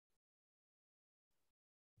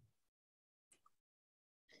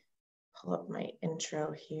pull up my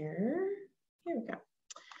intro here. Here we go.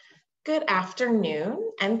 Good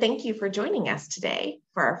afternoon, and thank you for joining us today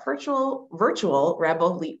for our virtual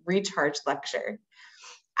Rebel Recharge lecture.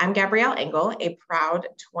 I'm Gabrielle Engel, a proud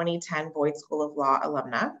 2010 Boyd School of Law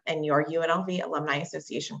alumna and your UNLV Alumni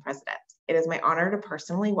Association president. It is my honor to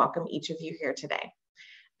personally welcome each of you here today.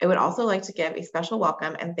 I would also like to give a special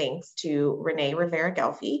welcome and thanks to Renee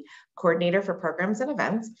Rivera-Gelfi, Coordinator for Programs and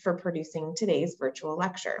Events, for producing today's virtual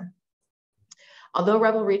lecture. Although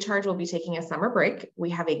Rebel Recharge will be taking a summer break, we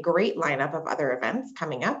have a great lineup of other events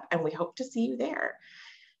coming up, and we hope to see you there.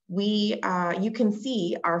 You can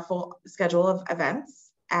see our full schedule of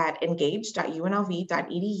events at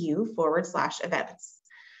engage.unlv.edu/events.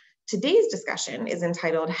 Today's discussion is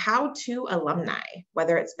entitled How to Alumni,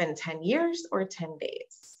 Whether It's Been 10 Years or 10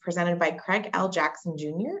 Days, presented by Craig L. Jackson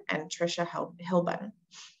Jr. and Tricia Hilbun.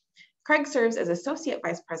 Craig serves as Associate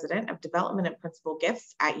Vice President of Development and Principal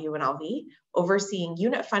Gifts at UNLV, overseeing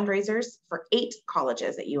unit fundraisers for 8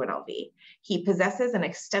 colleges at UNLV. He possesses an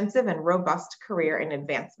extensive and robust career in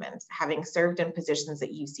advancement, having served in positions at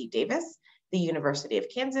UC Davis, the University of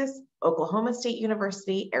Kansas, Oklahoma State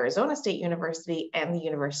University, Arizona State University, and the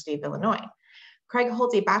University of Illinois. Craig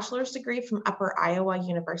holds a bachelor's degree from Upper Iowa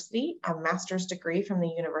University, a master's degree from the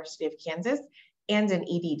University of Kansas, and an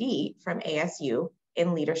EDD from ASU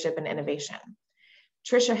in leadership and innovation.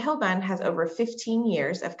 Tricia Hilbun has over 15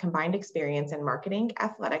 years of combined experience in marketing,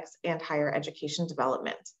 athletics, and higher education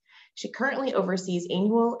development. She currently oversees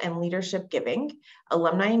annual and leadership giving,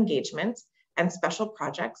 alumni engagement, and special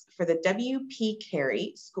projects for the W.P.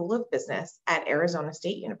 Carey School of Business at Arizona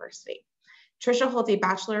State University. Tricia holds a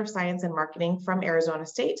Bachelor of Science in Marketing from Arizona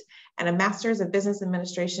State and a Master's of Business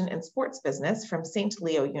Administration and Sports Business from St.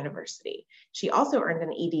 Leo University. She also earned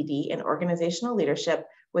an EDD in Organizational Leadership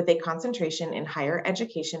with a concentration in Higher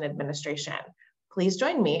Education Administration. Please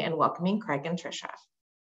join me in welcoming Craig and Tricia.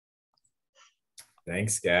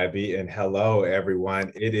 Thanks, Gabby, and hello,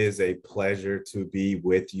 everyone. It is a pleasure to be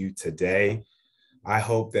with you today. I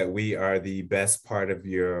hope that we are the best part of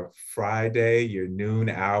your Friday, your noon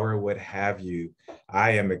hour, what have you.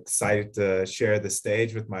 I am excited to share the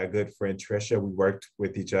stage with my good friend Tricia. We worked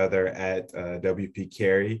with each other at W.P.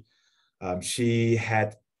 Carey. She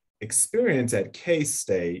had experience at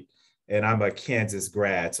K-State, and I'm a Kansas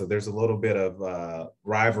grad, so there's a little bit of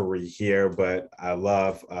rivalry here, but I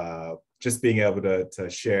love just being able to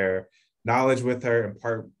share knowledge with her,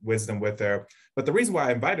 impart wisdom with her. But the reason why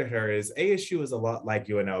I invited her is ASU is a lot like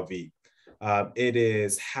UNLV. It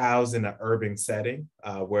is housed in an urban setting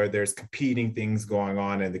where there's competing things going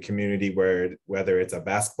on in the community, whether it's a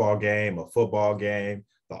basketball game, a football game,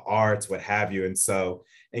 the arts, what have you. And so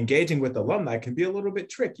engaging with alumni can be a little bit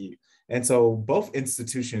tricky. And so both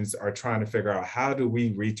institutions are trying to figure out, how do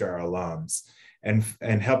we reach our alums and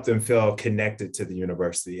help them feel connected to the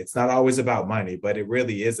university? It's not always about money, but it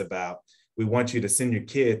really is about, we want you to send your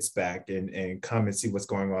kids back and come and see what's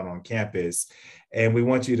going on campus. And we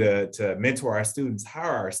want you to mentor our students, hire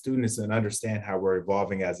our students, and understand how we're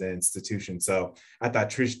evolving as an institution. So I thought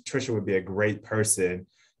Tricia would be a great person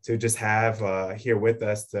to just have here with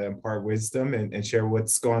us to impart wisdom and share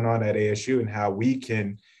what's going on at ASU and how we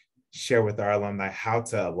can share with our alumni how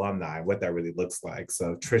to alumni, what that really looks like.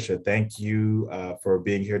 So Tricia, thank you for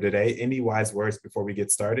being here today. Any wise words before we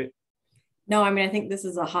get started? No, I mean, I think this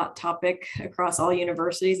is a hot topic across all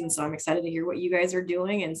universities. And so I'm excited to hear what you guys are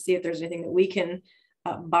doing and see if there's anything that we can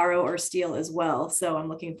borrow or steal as well. So I'm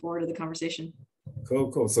looking forward to the conversation.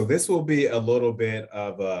 Cool. So this will be a little bit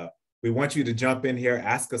of we want you to jump in here,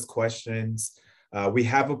 ask us questions. We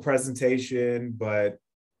have a presentation, but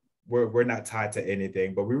we're not tied to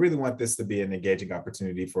anything, but we really want this to be an engaging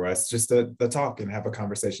opportunity for us just to talk and have a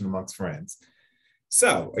conversation amongst friends.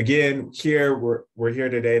 So again, we're here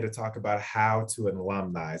today to talk about how to an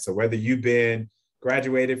alumni. So whether you've been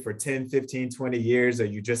graduated for 10, 15, 20 years, or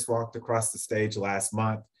you just walked across the stage last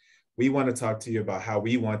month, we want to talk to you about how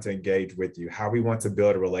we want to engage with you, how we want to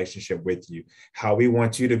build a relationship with you, how we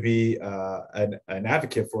want you to be an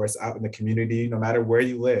advocate for us out in the community, no matter where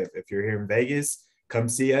you live. If you're here in Vegas, come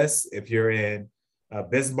see us. If you're in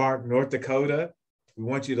Bismarck, North Dakota, we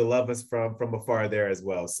want you to love us from afar there as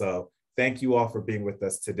well. So thank you all for being with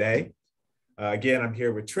us today. Again, I'm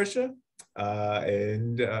here with Tricia,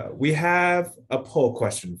 and we have a poll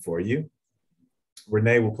question for you.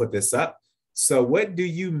 Renee will put this up. So what do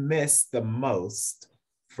you miss the most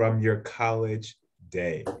from your college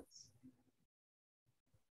days?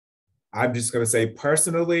 I'm just going to say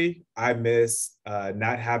personally, I miss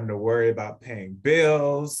not having to worry about paying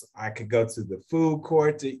bills. I could go to the food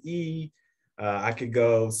court to eat. I could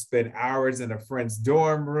go spend hours in a friend's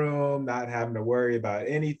dorm room, not having to worry about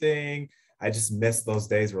anything. I just miss those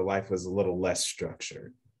days where life was a little less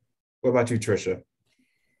structured. What about you, Trisha?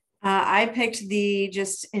 I picked the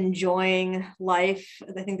just enjoying life.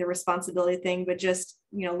 I think the responsibility thing, but just,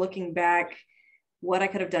 looking back, what I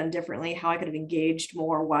could have done differently, how I could have engaged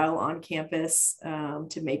more while on campus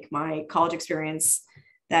to make my college experience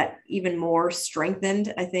that even more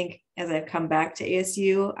strengthened. I think as I've come back to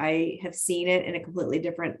ASU, I have seen it in a completely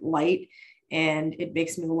different light, and it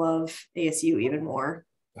makes me love ASU even more.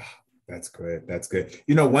 That's good. That's good.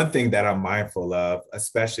 One thing that I'm mindful of,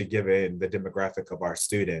 especially given the demographic of our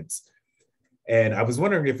students, and I was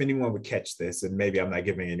wondering if anyone would catch this, and maybe I'm not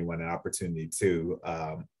giving anyone an opportunity to,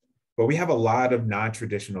 but we have a lot of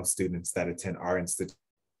non-traditional students that attend our institute.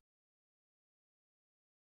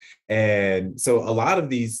 And so a lot of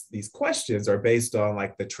these questions are based on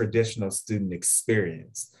like the traditional student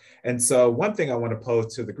experience. And so one thing I want to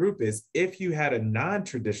pose to the group is, if you had a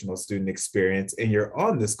non-traditional student experience and you're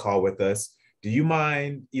on this call with us, do you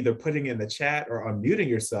mind either putting in the chat or unmuting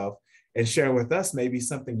yourself and sharing with us maybe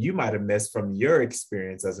something you might have missed from your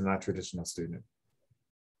experience as a non-traditional student?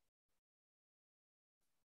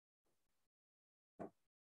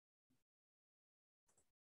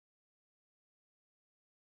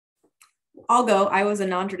 I'll go. I was a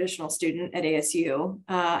non-traditional student at ASU.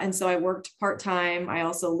 And so I worked part-time. I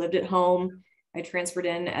also lived at home. I transferred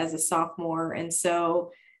in as a sophomore. And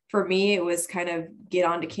so for me, it was kind of get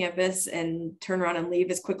onto campus and turn around and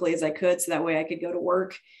leave as quickly as I could. So that way I could go to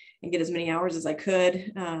work and get as many hours as I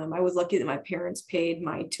could. I was lucky that my parents paid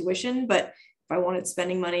my tuition, but if I wanted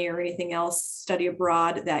spending money or anything else, study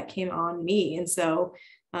abroad, that came on me. And so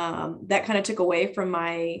that kind of took away from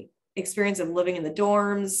my experience of living in the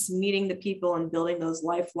dorms, meeting the people and building those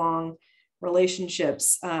lifelong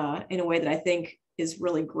relationships in a way that I think is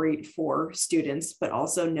really great for students, but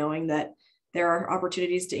also knowing that there are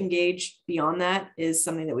opportunities to engage beyond that is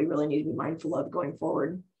something that we really need to be mindful of going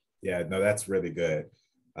forward. Yeah, no, that's really good.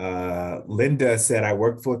 Linda said, I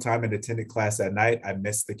worked full-time and attended class at night. I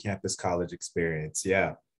missed the campus college experience.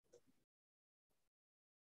 Yeah.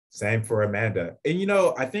 Same for Amanda. And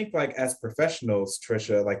I think like as professionals,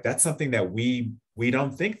 Trisha, like that's something that we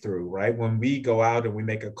don't think through, right? When we go out and we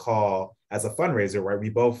make a call as a fundraiser, right? We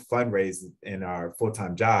both fundraise in our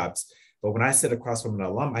full-time jobs. But when I sit across from an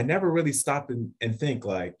alum, I never really stop and think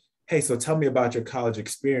like, hey, so tell me about your college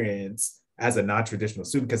experience as a non-traditional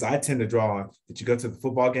student, because I tend to draw on, did you go to the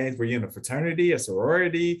football games? Were you in a fraternity, a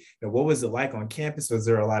sorority? And what was it like on campus? Was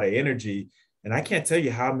there a lot of energy? And I can't tell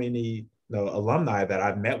you how many alumni that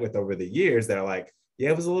I've met with over the years that are like,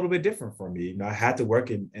 yeah, it was a little bit different for me. I had to work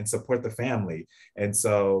and support the family. And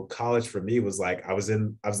so college for me was like, I was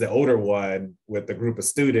the older one with the group of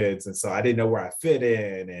students. And so I didn't know where I fit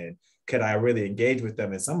in and could I really engage with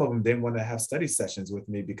them? And some of them didn't want to have study sessions with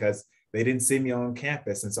me because they didn't see me on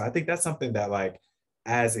campus. And so I think that's something that like,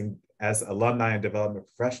 as alumni and development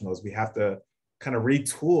professionals, we have to kind of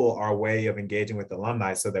retool our way of engaging with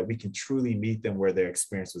alumni so that we can truly meet them where their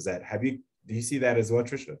experience was at. Do you see that as well,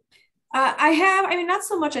 Trisha? I have, not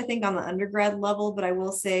so much, I think, on the undergrad level, but I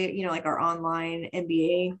will say, like our online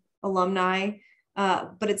MBA alumni,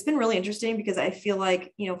 but it's been really interesting because I feel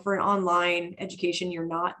like, for an online education, you're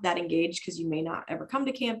not that engaged because you may not ever come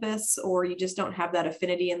to campus or you just don't have that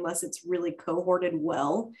affinity unless it's really cohorted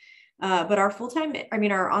well. But our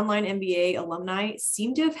our online MBA alumni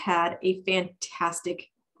seem to have had a fantastic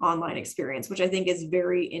online experience, which I think is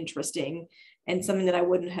very interesting and something that I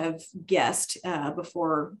wouldn't have guessed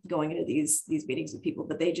before going into these meetings with people.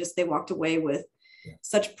 But they walked away with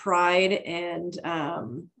such pride and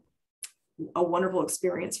a wonderful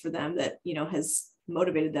experience for them that, has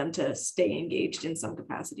motivated them to stay engaged in some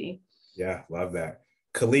capacity. Yeah, love that.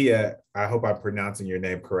 Kalia, I hope I'm pronouncing your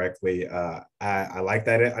name correctly. I like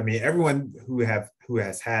that. Everyone who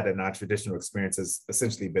has had a non-traditional experience has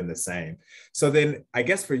essentially been the same. So then I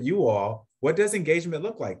guess for you all, what does engagement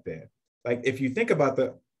look like then? Like if you think about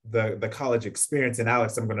the college experience, and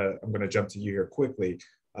Alex, I'm gonna jump to you here quickly.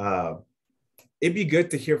 It'd be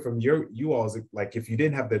good to hear from you all's, like if you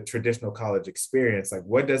didn't have the traditional college experience, like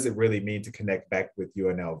what does it really mean to connect back with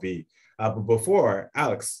UNLV? But before,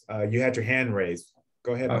 Alex, you had your hand raised.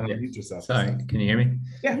 Go ahead and unmute yourself. Sorry, can you hear me?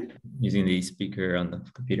 Yeah. Using the speaker on the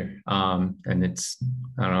computer. And it's,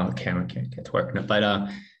 I don't know, the camera can't get to work. But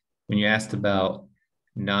when you asked about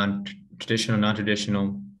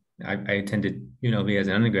non-traditional, I attended UNLV as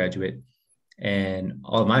an undergraduate, and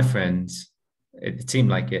all of my friends, it seemed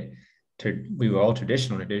like it, we were all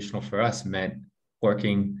traditional. Traditional for us meant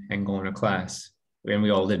working and going to class. And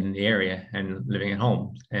we all lived in the area and living at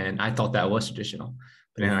home. And I thought that was traditional.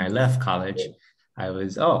 But then I left college, I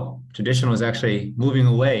was, oh, traditional is actually moving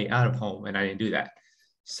away out of home, and I didn't do that.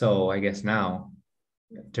 So I guess now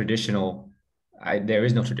traditional, there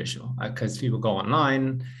is no traditional because people go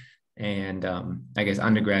online, and I guess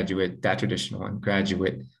undergraduate, that traditional, and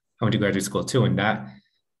graduate, I went to graduate school too, and that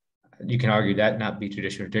you can argue that not be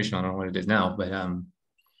traditional. I don't know what it is now, but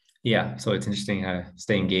yeah. So it's interesting how to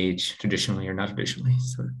stay engaged traditionally or not traditionally.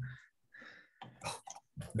 So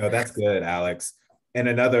No, that's good, Alex. And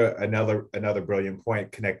another brilliant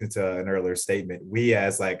point connected to an earlier statement. We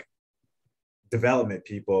as like development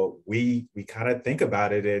people, we kind of think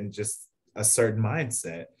about it in just a certain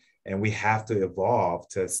mindset, and we have to evolve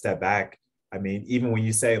to step back. I mean, even when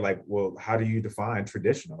you say like, well, how do you define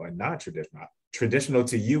traditional and not traditional? Traditional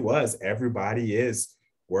to you was everybody is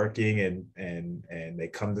working and they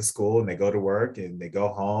come to school and they go to work and they go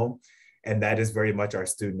home, and that is very much our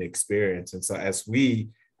student experience. And so as we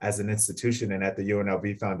as an institution and at the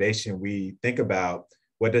UNLV Foundation, we think about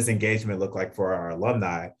what does engagement look like for our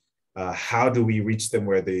alumni. How do we reach them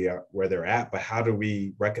where they're at, but how do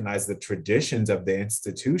we recognize the traditions of the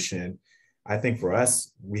institution? I think for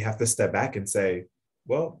us, we have to step back and say,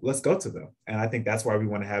 well, let's go to them. And I think that's why we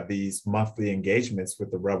want to have these monthly engagements with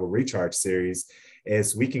the Rebel Recharge series,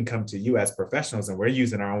 is we can come to you as professionals and we're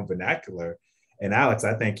using our own vernacular. And Alex,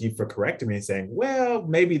 I thank you for correcting me and saying, well,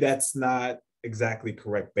 maybe that's not exactly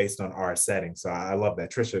correct based on our setting. So I love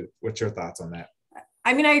that. Trisha, what's your thoughts on that?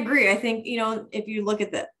 I mean, I agree. I think, if you look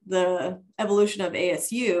at the evolution of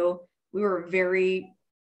ASU, we were very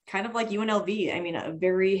kind of like UNLV. I mean, a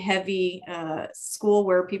very heavy school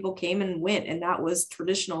where people came and went, and that was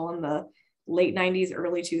traditional in the late 90s,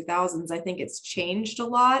 early 2000s. I think it's changed a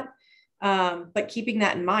lot, but keeping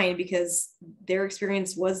that in mind, because their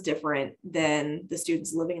experience was different than the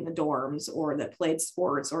students living in the dorms or that played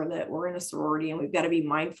sports or that were in a sorority. And we've got to be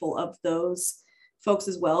mindful of those folks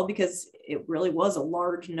as well, because it really was a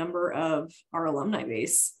large number of our alumni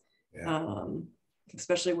base,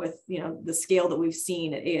 especially with, the scale that we've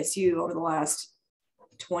seen at ASU over the last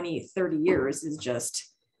 20, 30 years is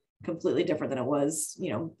just completely different than it was,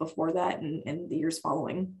 before that and the years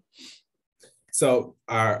following. So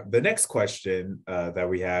the next question that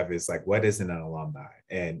we have is like, what is an alumni?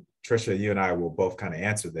 And Trisha, you and I will both kind of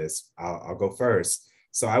answer this. I'll go first.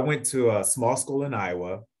 So I went to a small school in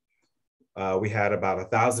Iowa. We had about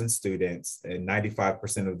 1,000 students, and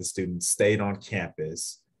 95% of the students stayed on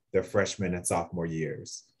campus their freshman and sophomore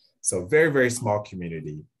years. So very, very small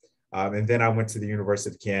community. And then I went to the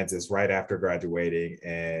University of Kansas right after graduating.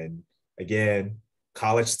 And again,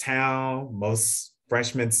 college town, most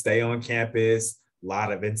freshmen stay on campus, a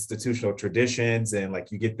lot of institutional traditions, and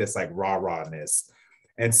like you get this like rah-rahness.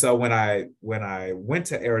 And so when I went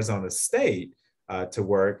to Arizona State to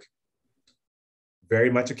work, very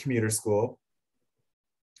much a commuter school.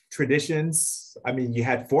 Traditions, I mean, you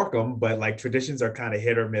had Forkham, but like traditions are kind of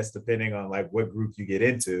hit or miss depending on like what group you get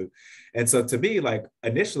into. And so to me, like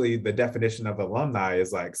initially the definition of alumni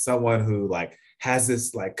is like someone who like has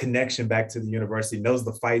this like connection back to the university, knows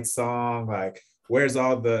the fight song, like wears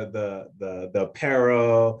all the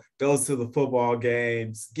apparel, goes to the football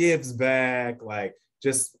games, gives back, like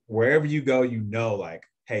just wherever you go, like,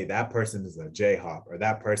 hey, that person is a Jayhawk, or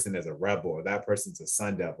that person is a Rebel, or that person's a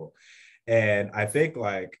Sun Devil. And I think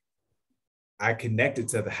like I connected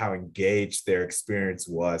to how engaged their experience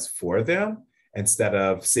was for them, instead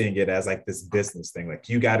of seeing it as like this business thing. Like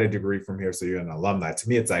you got a degree from here, so you're an alumni. To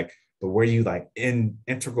me, it's like, but were you like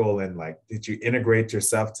integral and like, did you integrate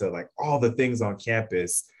yourself to like all the things on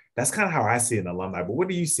campus? That's kind of how I see an alumni. But what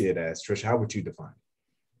do you see it as, Trisha? How would you define it?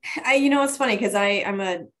 It's funny because I'm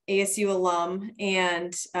a ASU alum,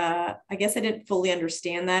 and I guess I didn't fully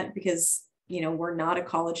understand that because, we're not a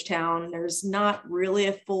college town. There's not really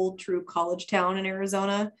a full true college town in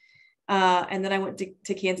Arizona. And then I went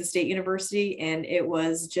to Kansas State University, and it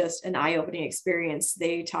was just an eye-opening experience.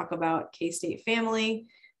 They talk about K-State family.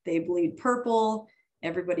 They bleed purple.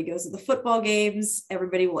 Everybody goes to the football games.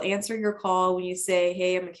 Everybody will answer your call when you say,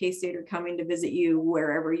 hey, I'm a K-Stater coming to visit you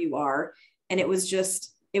wherever you are. And it was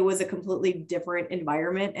a completely different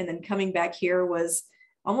environment. And then coming back here was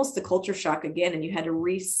almost a culture shock again. And you had to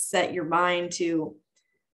reset your mind to,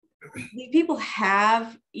 people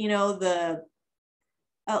have,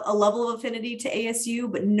 a level of affinity to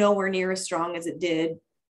ASU, but nowhere near as strong as it did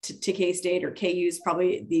to K-State, or KU's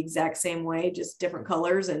probably the exact same way, just different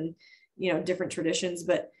colors and, different traditions.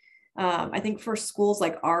 But I think for schools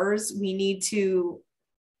like ours, we need to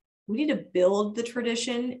build the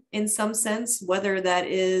tradition in some sense, whether that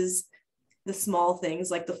is the small things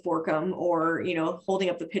like the Forkham or, holding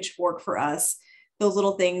up the pitchfork for us, those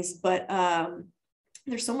little things. But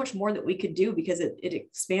there's so much more that we could do, because it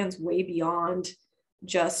expands way beyond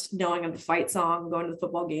just knowing of the fight song, going to the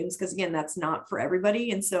football games, because again, that's not for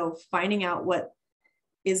everybody. And so finding out what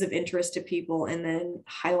is of interest to people and then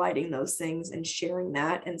highlighting those things and sharing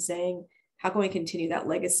that and saying, how can we continue that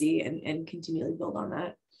legacy and continually build on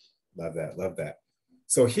that? Love that. Love that.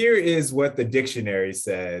 So here is what the dictionary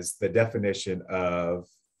says the definition of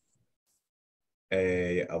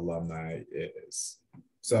a alumni is.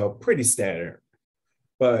 So pretty standard,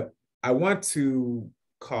 but I want to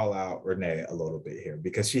call out Renee a little bit here,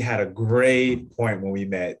 because she had a great point when we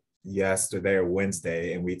met yesterday or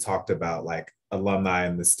Wednesday, and we talked about like alumni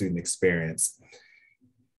and the student experience.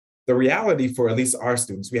 The reality for at least our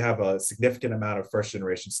students, we have a significant amount of first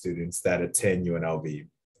generation students that attend UNLV.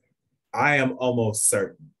 I am almost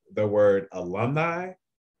certain the word alumni,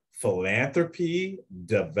 philanthropy,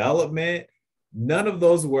 development, none of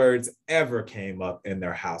those words ever came up in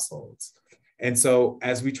their households. And so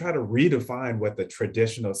as we try to redefine what the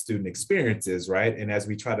traditional student experience is, right? And as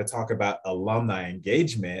we try to talk about alumni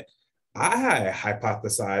engagement, I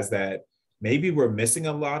hypothesize that maybe we're missing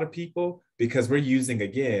a lot of people because we're using,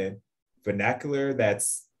 again, vernacular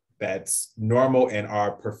that's normal in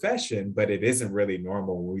our profession, but it isn't really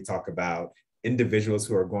normal when we talk about individuals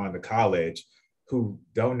who are going to college who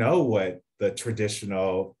don't know what the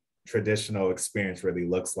traditional experience really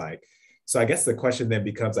looks like. So I guess the question then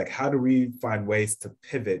becomes like, how do we find ways to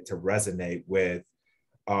pivot to resonate with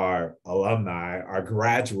our alumni, our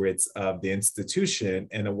graduates of the institution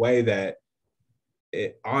in a way that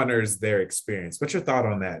it honors their experience? What's your thought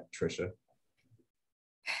on that, Trisha?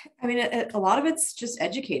 I mean, a lot of it's just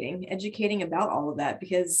educating about all of that,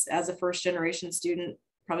 because as a first generation student,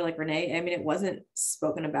 probably like Renee, I mean, it wasn't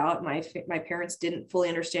spoken about. My parents didn't fully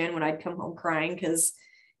understand when I'd come home crying because,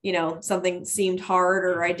 you know, something seemed hard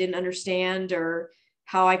or I didn't understand, or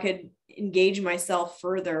how I could engage myself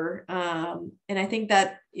further. And I think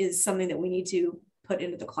that is something that we need to put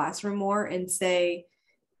into the classroom more and say,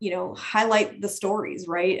 you know, highlight the stories,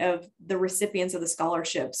 right, of the recipients of the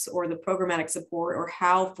scholarships or the programmatic support, or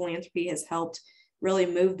how philanthropy has helped really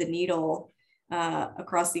move the needle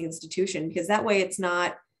across the institution. Because that way it's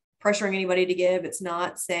not pressuring anybody to give. It's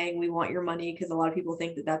not saying we want your money, because a lot of people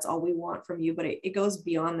think that that's all we want from you, but it goes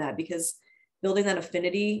beyond that, because building that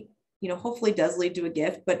affinity, you know, hopefully does lead to a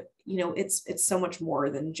gift, but you know, it's so much more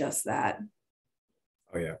than just that.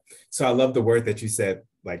 Oh yeah. So I love the word that you said,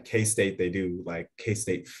 like K-State, they do like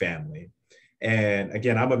K-State family. And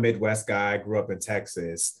again, I'm a Midwest guy, grew up in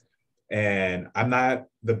Texas, and I'm not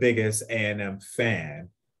the biggest A&M fan.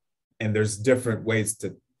 And there's different ways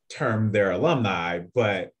to term their alumni,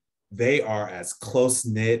 but they are as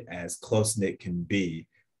close-knit can be.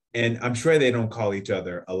 And I'm sure they don't call each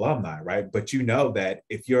other alumni, right? But you know that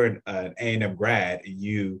if you're an A&M grad and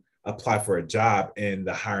you apply for a job and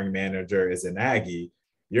the hiring manager is an Aggie,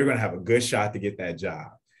 you're going to have a good shot to get that job.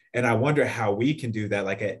 And I wonder how we can do that.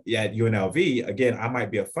 Like at UNLV, again, I might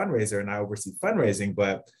be a fundraiser and I oversee fundraising,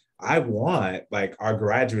 but I want like our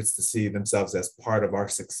graduates to see themselves as part of our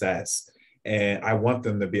success. And I want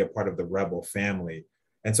them to be a part of the Rebel family.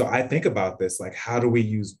 And so I think about this, like, how do we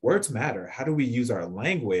use words matter? How do we use our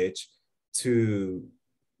language to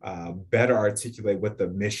better articulate what the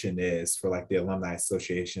mission is for like the Alumni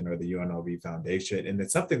Association or the UNLV Foundation? And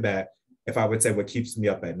it's something that, if I would say what keeps me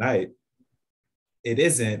up at night, it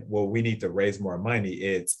isn't, well, we need to raise more money.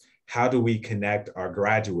 It's how do we connect our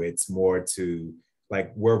graduates more to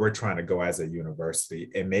like where we're trying to go as a university.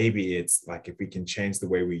 And maybe it's like, if we can change the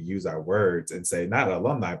way we use our words and say, not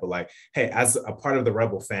alumni, but like, hey, as a part of the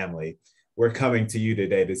Rebel family, we're coming to you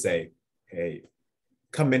today to say, hey,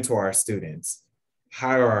 come mentor our students,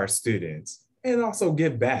 hire our students, and also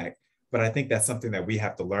give back. But I think that's something that we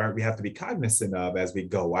have to learn. We have to be cognizant of as we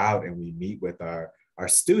go out and we meet with our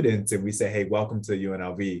students and we say, hey, welcome to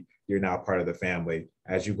UNLV. You're now part of the family.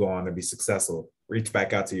 As you go on to be successful, reach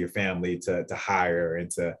back out to your family to hire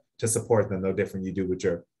and to support them, no different you do with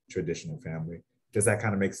your traditional family. Does that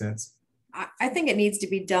kind of make sense? I think it needs to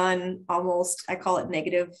be done almost, I call it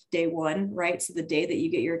negative day one, right? So the day that you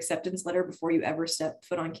get your acceptance letter before you ever step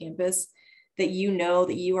foot on campus, that you know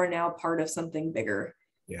that you are now part of something bigger.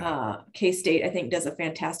 Yeah. K-State, I think, does a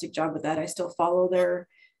fantastic job with that. I still follow their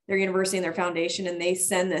university and their foundation, and they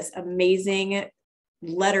send this amazing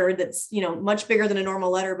letter that's, you know, much bigger than a normal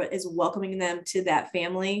letter, but is welcoming them to that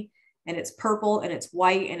family. And it's purple and it's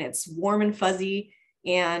white and it's warm and fuzzy.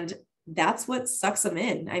 And that's what sucks them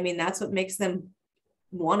in. I mean, that's what makes them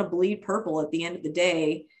want to bleed purple at the end of the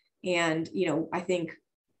day. And, you know, I think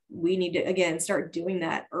we need to, again, start doing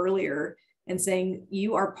that earlier and saying,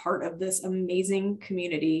 you are part of this amazing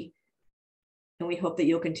community. And we hope that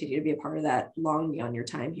you'll continue to be a part of that long beyond your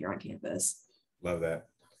time here on campus. Love that.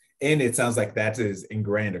 And it sounds like that is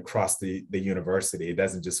ingrained across the university. It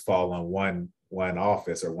doesn't just fall on one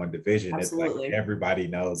office or one division. Absolutely. It's like everybody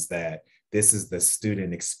knows that this is the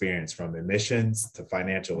student experience, from admissions to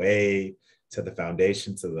financial aid to the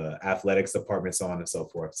foundation to the athletics department, so on and so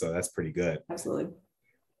forth. So that's pretty good. Absolutely.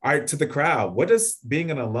 All right, to the crowd, what does being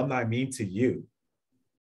an alumni mean to you?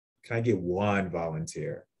 Can I get one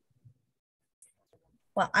volunteer?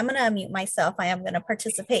 Well, I'm going to unmute myself. I am going to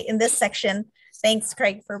participate in this section. Thanks,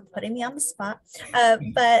 Craig, for putting me on the spot.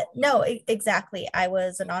 But no, exactly. I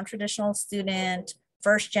was a non-traditional student,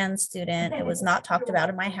 first-gen student. It was not talked about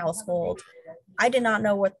in my household. I did not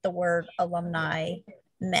know what the word alumni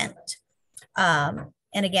meant. And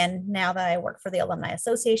again, now that I work for the Alumni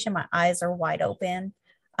Association, my eyes are wide open.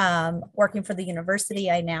 Working for the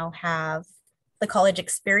university, I now have the college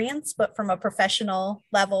experience, but from a professional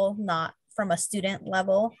level, not from a student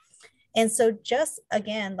level. And so just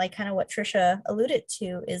again, like kind of what Trisha alluded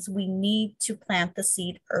to, is we need to plant the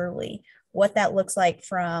seed early. What that looks like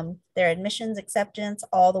from their admissions acceptance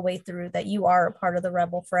all the way through that you are a part of the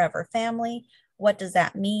Rebel Forever family. What does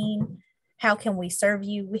that mean? How can we serve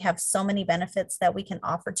you? We have so many benefits that we can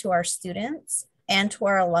offer to our students and to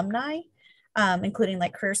our alumni, including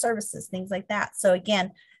like career services, things like that. So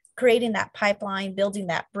again, creating that pipeline, building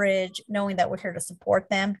that bridge, knowing that we're here to support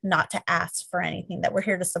them, not to ask for anything, that we're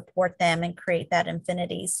here to support them and create that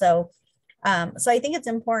infinity. So I think it's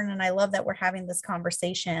important, and I love that we're having this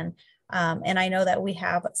conversation. And I know that we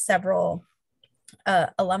have several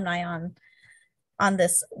alumni on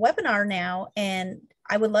this webinar now, and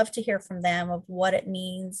I would love to hear from them of what it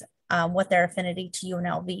means, what their affinity to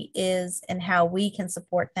UNLV is, and how we can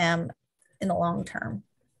support them in the long term.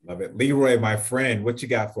 Love it. Leroy, my friend, what you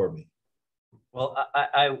got for me? Well,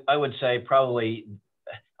 I would say probably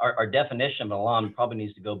our definition of an alum probably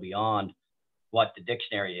needs to go beyond what the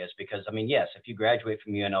dictionary is, because I mean, yes, if you graduate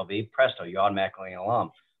from UNLV, presto, you're automatically an alum.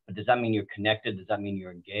 But does that mean you're connected? Does that mean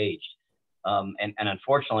you're engaged? And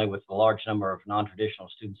unfortunately, with the large number of non-traditional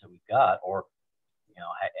students that we've got, or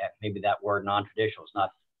maybe that word non-traditional is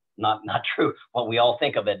not true. What we all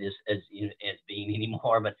think of it as being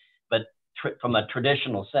anymore, but from a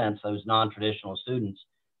traditional sense, those non-traditional students,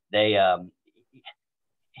 they,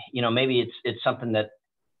 maybe it's something that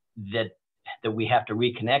we have to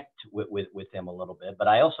reconnect with them a little bit. But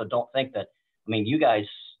I also don't think that, I mean, you guys,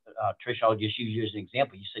 Trish, I'll just use you as an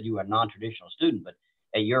example. You said you were a non-traditional student, but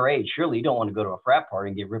at your age, surely you don't want to go to a frat party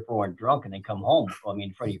and get rip-roaring drunk and then come home, I mean,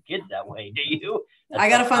 in front of your kids that way, do you? I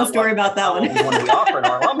got a fun story about that one. We want to be offering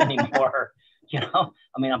our alum anymore.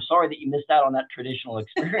 I mean, I'm sorry that you missed out on that traditional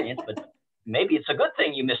experience, but maybe it's a good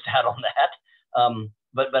thing you missed out on that.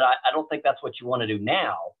 But I don't think that's what you want to do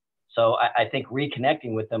now. So I think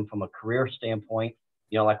reconnecting with them from a career standpoint,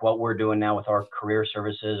 like what we're doing now with our career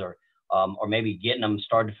services, or maybe getting them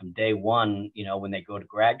started from day one, when they go to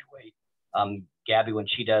graduate. Gabby, when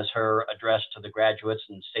she does her address to the graduates,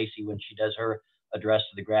 and Stacy, when she does her address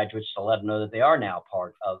to the graduates, to let them know that they are now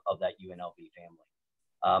part of that UNLV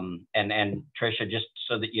family. And Tricia, just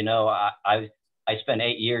so that you know, I spent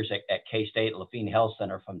 8 years at K-State Lafine Health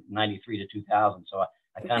Center from 93 to 2000. So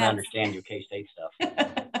I kind of understand your K-State stuff.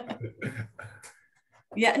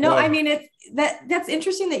 Yeah, no, I mean, that's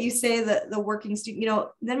interesting that you say the working student,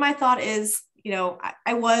 then my thought is,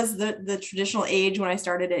 I was the traditional age when I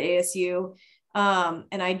started at ASU,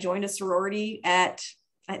 and I joined a sorority at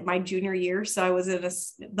my junior year. So I was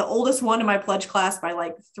the oldest one in my pledge class by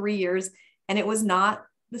like 3 years, and it was not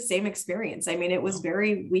the same experience. I mean, it was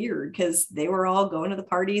very weird because they were all going to the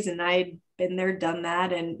parties and I'd been there, done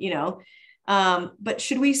that. And, but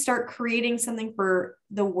should we start creating something for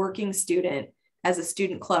the working student as a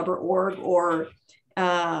student club or org, or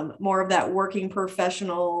more of that working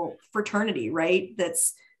professional fraternity, right?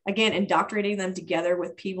 That's, again, indoctrinating them together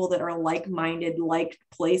with people that are like-minded, like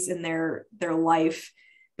place in their life,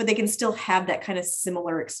 but they can still have that kind of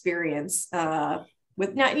similar experience.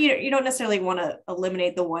 With not, you don't necessarily want to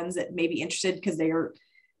eliminate the ones that may be interested because they are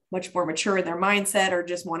much more mature in their mindset or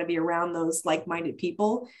just want to be around those like-minded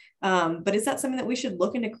people. But is that something that we should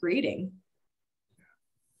look into creating?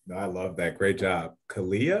 No, I love that. Great job.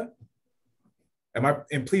 Kalia?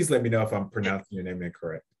 And please let me know if I'm pronouncing your name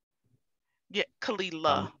incorrect. Yeah,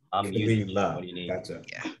 Kalila. Kalila. Gotcha.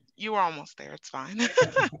 Yeah, you were almost there. It's fine.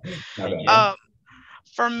 No.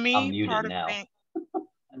 For me,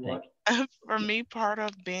 part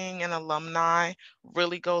of being an alumni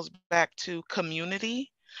really goes back to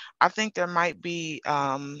community. I think there might be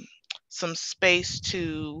some space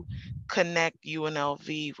to connect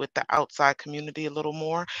UNLV with the outside community a little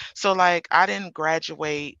more. So like, I didn't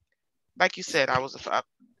graduate like you said, I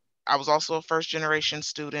was also a first generation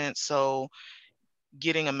student. So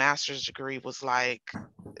getting a master's degree was like,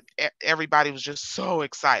 everybody was just so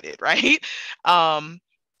excited, right? Um,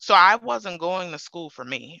 so I wasn't going to school for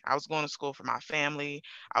me. I was going to school for my family.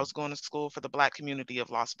 I was going to school for the Black community of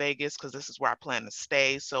Las Vegas because this is where I plan to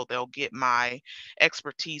stay. So they'll get my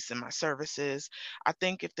expertise and my services. I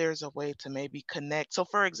think if there's a way to maybe connect. So,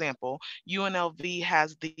 for example, UNLV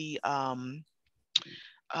has the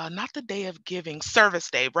not the Day of Giving, Service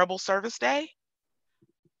Day, Rebel Service Day.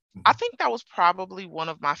 I think that was probably one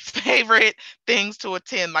of my favorite things to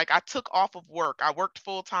attend. Like I took off of work. I worked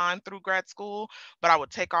full time through grad school, but I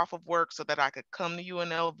would take off of work so that I could come to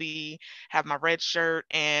UNLV, have my red shirt,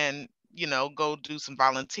 and go do some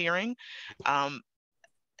volunteering. Um,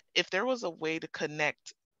 if there was a way to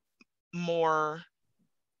connect more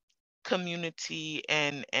community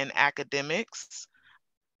and academics,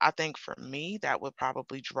 I think for me, that would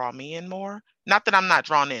probably draw me in more. Not that I'm not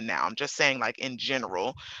drawn in now. I'm just saying, like, in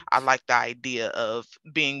general, I like the idea of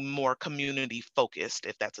being more community focused,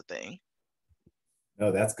 if that's a thing.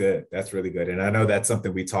 No, that's good. That's really good. And I know that's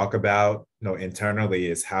something we talk about, internally,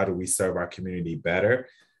 is how do we serve our community better?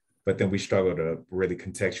 But then we struggle to really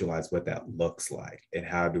contextualize what that looks like, and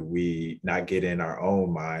how do we not get in our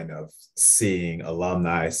own mind of seeing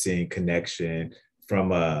alumni, seeing connection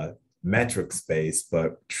from a metric space,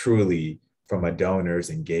 but truly from a donor's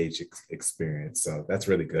engaged experience. So that's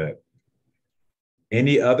really good.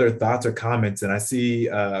 Any other thoughts or comments? And I see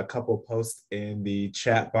a couple posts in the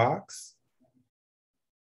chat box.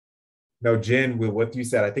 No, Jen, with what you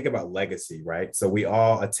said, I think about legacy, right? So we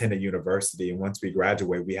all attend a university, and once we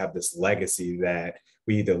graduate, we have this legacy that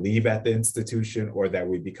we either leave at the institution or that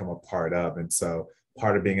we become a part of. And so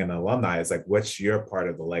part of being an alumni is like, what's your part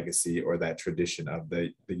of the legacy or that tradition of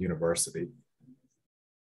the university?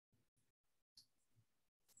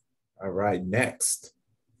 All right, next.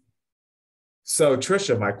 So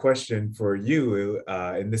Trisha, my question for you,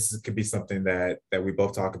 and this could be something that we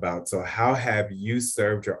both talk about. So how have you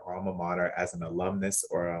served your alma mater as an alumnus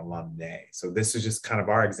or an alumnae? So this is just kind of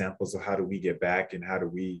our examples of how do we give back and how do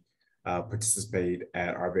we participate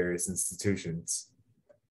at our various institutions.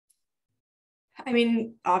 I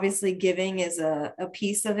mean, obviously giving is a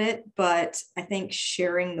piece of it, but I think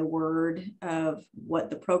sharing the word of what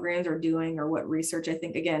the programs are doing or what research, I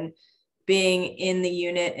think, again, being in the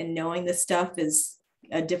unit and knowing this stuff is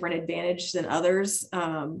a different advantage than others.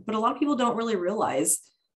 But a lot of people don't really realize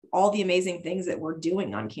all the amazing things that we're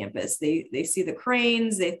doing on campus. They see the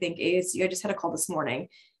cranes, they think ASU. I just had a call this morning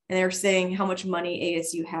and they're saying how much money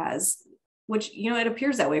ASU has, which, it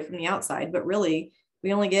appears that way from the outside, but really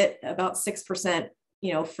we only get about 6%,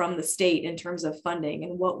 from the state in terms of funding.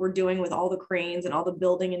 And what we're doing with all the cranes and all the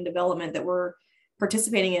building and development that we're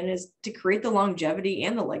participating in is to create the longevity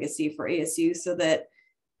and the legacy for ASU so that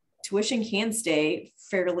tuition can stay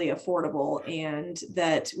fairly affordable and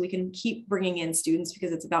that we can keep bringing in students,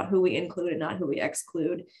 because it's about who we include and not who we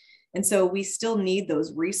exclude. And so we still need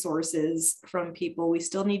those resources from people. We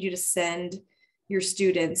still need you to send your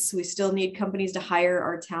students. We still need companies to hire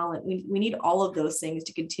our talent. We need all of those things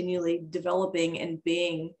to continually developing and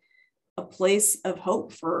being a place of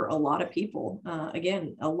hope for a lot of people.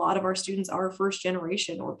 Again, a lot of our students are first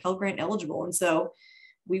generation or Pell Grant eligible. And so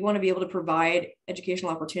we want to be able to provide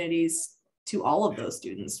educational opportunities to all of those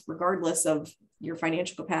students, regardless of your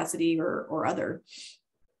financial capacity or other.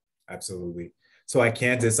 Absolutely. So at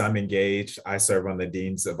Kansas, I'm engaged. I serve on the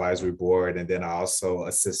Dean's Advisory Board, and then I also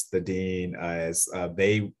assist the Dean as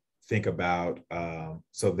they think about,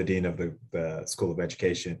 so the Dean of the School of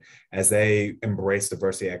Education, as they embrace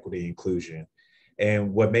diversity, equity, inclusion.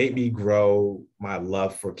 And what made me grow my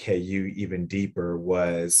love for KU even deeper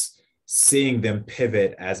was seeing them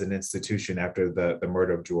pivot as an institution after the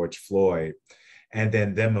murder of George Floyd. And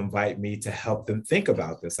then them invite me to help them think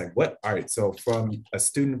about this. Like, all right, so from a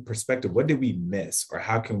student perspective, what did we miss, or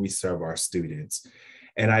how can we serve our students?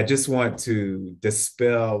 And I just want to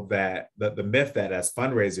dispel that the myth that as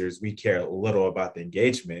fundraisers, we care little about the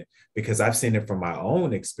engagement, because I've seen it from my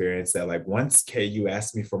own experience that, like, once KU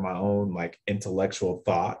asked me for my own like intellectual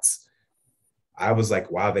thoughts, I was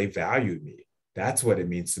like, wow, they valued me. That's what it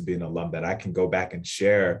means to be an alum, that I can go back and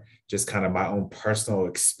share just kind of my own personal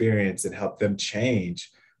experience and help them change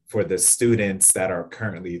for the students that are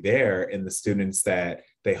currently there and the students that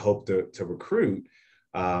they hope to recruit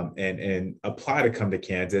and apply to come to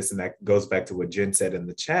Kansas. And that goes back to what Jen said in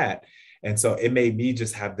the chat. And so it made me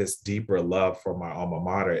just have this deeper love for my alma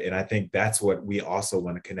mater. And I think that's what we also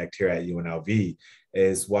want to connect here at UNLV,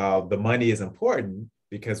 is while the money is important,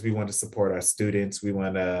 because we want to support our students, we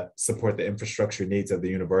want to support the infrastructure needs of the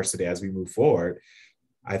university as we move forward,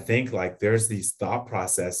 I think like there's these thought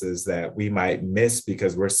processes that we might miss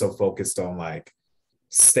because we're so focused on like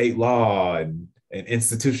state law and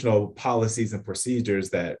institutional policies and procedures,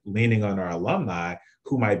 that leaning on our alumni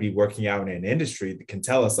who might be working out in an industry that can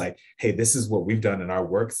tell us like, hey, this is what we've done in our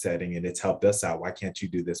work setting and it's helped us out. Why can't you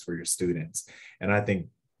do this for your students? And I think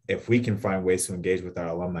if we can find ways to engage with our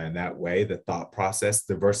alumni in that way, the thought process,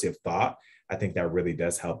 diversity of thought, I think that really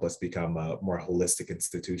does help us become a more holistic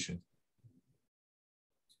institution.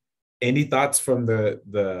 Any thoughts from the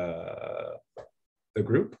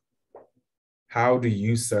group? How do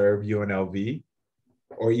you serve UNLV?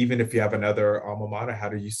 Or even if you have another alma mater, how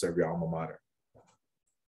do you serve your alma mater?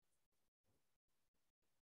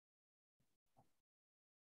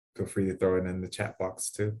 Feel free to throw it in the chat box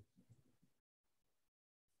too.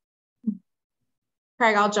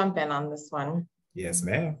 Craig, I'll jump in on this one. Yes,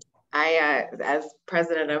 ma'am. As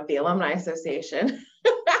president of the Alumni Association,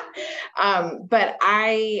 but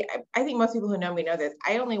I think most people who know me know this.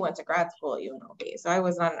 I only went to grad school at UNLV, so I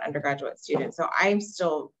was not an undergraduate student. So I'm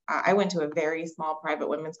still, I went to a very small private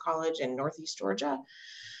women's college in Northeast Georgia.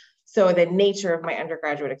 So the nature of my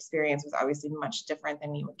undergraduate experience was obviously much different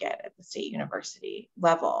than you would get at the state university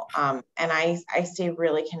level. And I stay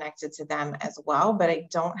really connected to them as well, but I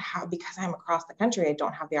don't have, because I'm across the country, I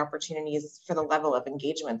don't have the opportunities for the level of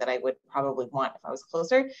engagement that I would probably want if I was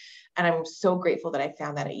closer. And I'm so grateful that I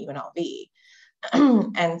found that at UNLV.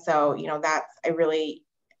 And so, you know, that's, I really,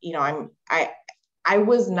 you know, I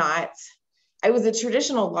was a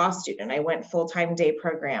traditional law student. I went full-time day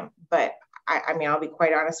program, but I mean, I'll be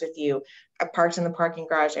quite honest with you. I parked in the parking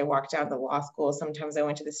garage. I walked down to law school. Sometimes I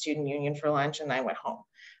went to the student union for lunch and I went home.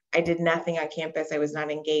 I did nothing on campus. I was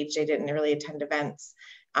not engaged. I didn't really attend events.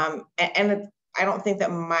 And I don't think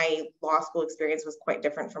that my law school experience was quite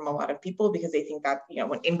different from a lot of people, because they think that, you know,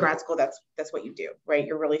 when in grad school, that's what you do, right?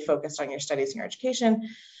 You're really focused on your studies and your education.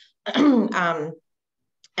 And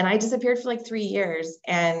I disappeared for like 3 years.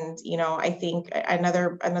 And, you know, I think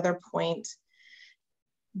another point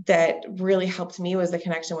that really helped me was the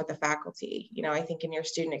connection with the faculty. You know, I think in your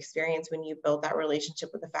student experience, when you build that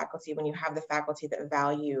relationship with the faculty, when you have the faculty that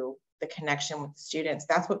value the connection with the students,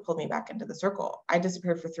 that's what pulled me back into the circle. I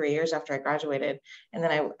disappeared for 3 years after I graduated. And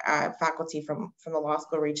then faculty from the law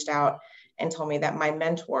school reached out and told me that my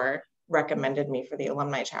mentor recommended me for the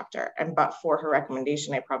alumni chapter. And but for her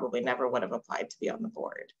recommendation, I probably never would have applied to be on the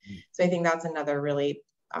board. So I think that's another really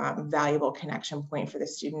valuable connection point for the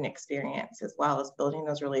student experience, as well as building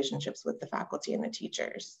those relationships with the faculty and the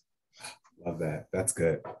teachers. Love that. That's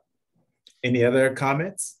good. Any other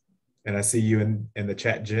comments? And I see you in the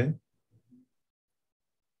chat, Jen.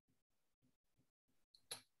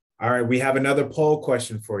 All right, we have another poll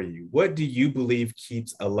question for you. What do you believe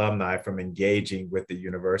keeps alumni from engaging with the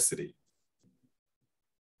university?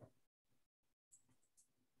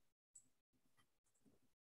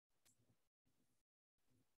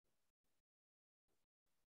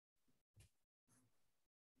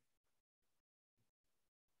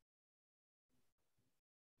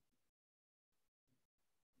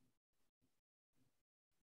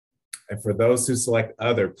 And for those who select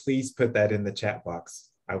other, please put that in the chat box.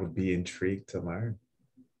 I would be intrigued to learn.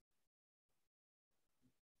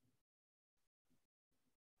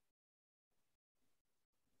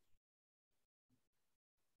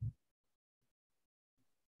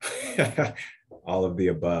 All of the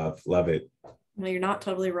above. Love it. Well, you're not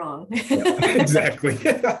totally wrong. Yeah, exactly.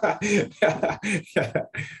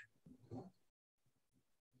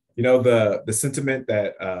 You know, the sentiment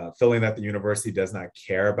that feeling that the university does not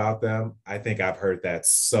care about them, I think I've heard that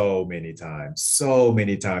so many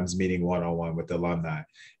times meeting one-on-one with alumni.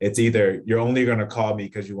 It's either you're only going to call me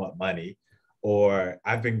because you want money, or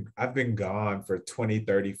I've been gone for 20,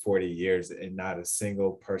 30, 40 years and not a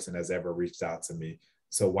single person has ever reached out to me.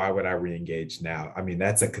 So why would I re-engage now? I mean,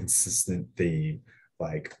 that's a consistent theme.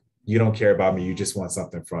 Like, you don't care about me, you just want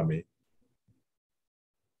something from me.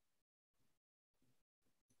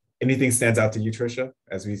 Anything stands out to you, Trisha,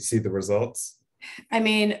 as we see the results? I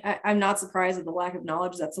mean, I'm not surprised at the lack of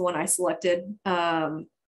knowledge. That's the one I selected.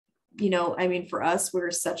 You know, I mean, for us,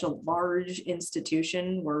 we're such a large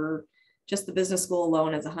institution. We're just the business school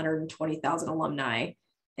alone has 120,000 alumni.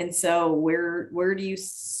 And so where do you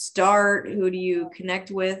start? Who do you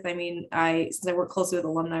connect with? I mean, since I work closely with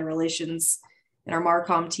alumni relations and our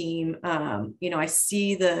Marcom team, you know, I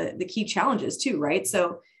see the key challenges too, right?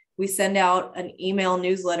 So we send out an email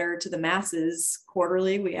newsletter to the masses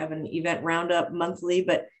quarterly. We have an event roundup monthly,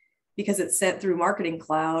 but because it's sent through Marketing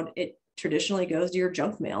Cloud, it traditionally goes to your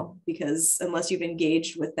junk mail, because unless you've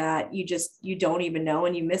engaged with that, you don't even know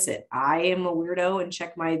and you miss it. I am a weirdo and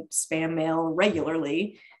check my spam mail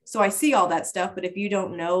regularly. So I see all that stuff, but if you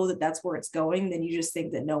don't know that that's where it's going, then you just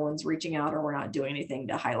think that no one's reaching out or we're not doing anything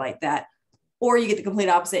to highlight that. Or you get the complete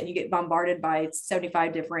opposite and you get bombarded by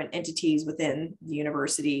 75 different entities within the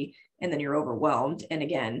university, and then you're overwhelmed. And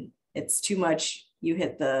again, it's too much. You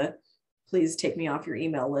hit the please take me off your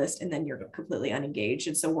email list, and then you're completely unengaged.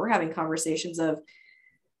 And so we're having conversations of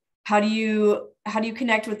how do you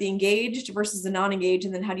connect with the engaged versus the non-engaged,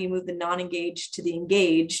 and then how do you move the non-engaged to the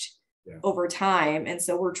engaged over time. And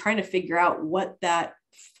so we're trying to figure out what that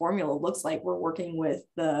formula looks like. We're working with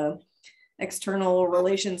the external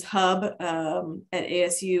relations hub at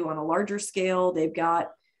ASU on a larger scale. They've got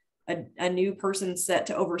a new person set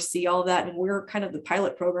to oversee all of that. And we're kind of the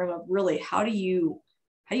pilot program of really, how do you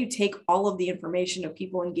take all of the information of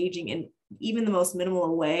people engaging in even the most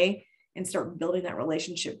minimal way and start building that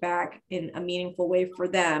relationship back in a meaningful way for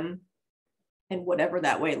them, and whatever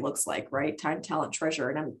that way looks like, right? Time, talent, treasure.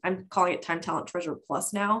 And I'm calling it time, talent, treasure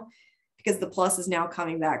plus now, because the plus is now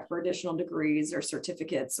coming back for additional degrees or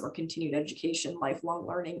certificates or continued education, lifelong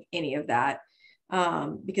learning, any of that.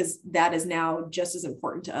 Because that is now just as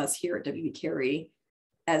important to us here at WB Carey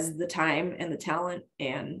as the time and the talent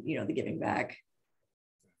and, the giving back.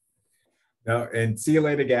 No, and see you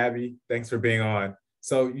later, Gabby. Thanks for being on.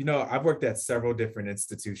 So, I've worked at several different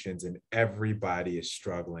institutions and everybody is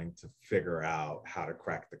struggling to figure out how to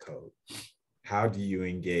crack the code. How do you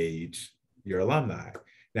engage your alumni?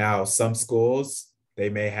 Now, some schools, they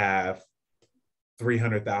may have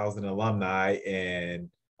 300,000 alumni and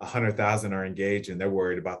 100,000 are engaged and they're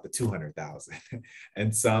worried about the 200,000.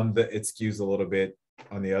 And some, it skews a little bit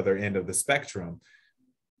on the other end of the spectrum.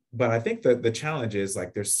 But I think that the challenge is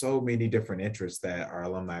there's so many different interests that our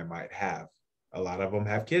alumni might have. A lot of them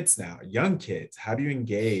have kids now, young kids. How do you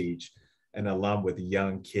engage an alum with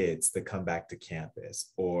young kids to come back to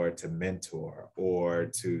campus or to mentor or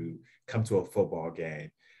to come to a football game?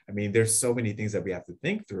 I mean, there's so many things that we have to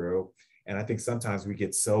think through. And I think sometimes we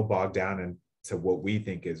get so bogged down into what we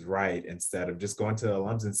think is right instead of just going to the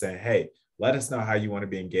alums and saying, hey, let us know how you want to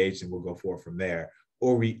be engaged and we'll go forward from there.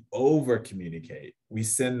 Or we over communicate. We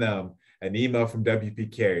send them an email from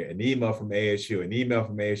WP Carey, an email from ASU, an email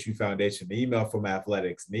from ASU Foundation, an email from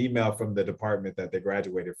athletics, an email from the department that they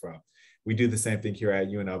graduated from. We do the same thing here at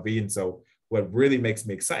UNLV. And so what really makes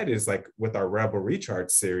me excited is with our Rebel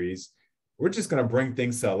Recharge series, we're just going to bring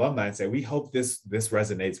things to alumni and say, we hope this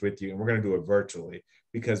resonates with you. And we're going to do it virtually,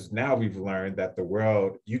 because now we've learned that the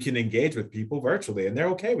world, you can engage with people virtually and they're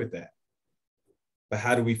okay with that. But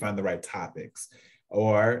how do we find the right topics?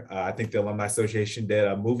 Or I think the Alumni Association did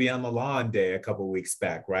a movie on the lawn day a couple of weeks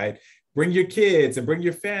back, right? Bring your kids and bring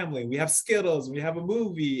your family. We have Skittles, we have a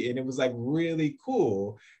movie. And it was really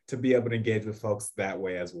cool to be able to engage with folks that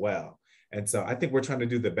way as well. And so I think we're trying to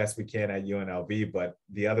do the best we can at UNLV. But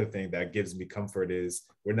the other thing that gives me comfort is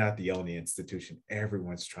we're not the only institution.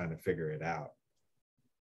 Everyone's trying to figure it out.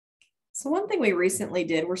 So one thing we recently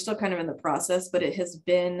did, we're still kind of in the process, but it has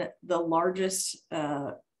been the largest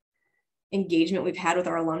engagement we've had with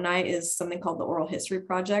our alumni, is something called the Oral History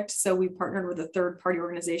Project. So we partnered with a third-party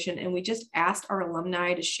organization and we just asked our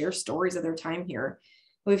alumni to share stories of their time here.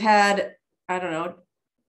 We've had,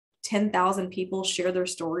 10,000 people share their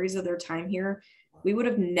stories of their time here. We would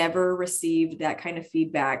have never received that kind of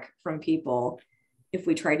feedback from people if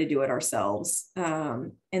we tried to do it ourselves.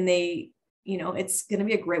 And they, it's going to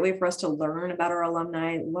be a great way for us to learn about our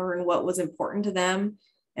alumni, learn what was important to them,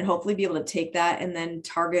 and hopefully be able to take that and then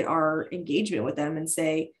target our engagement with them and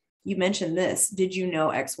say, you mentioned this, did you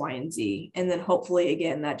know X, Y, and Z? And then hopefully,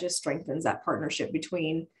 again, that just strengthens that partnership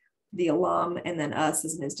between the alum and then us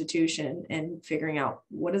as an institution, and figuring out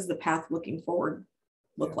what is the path looking forward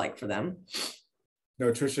look like for them. No,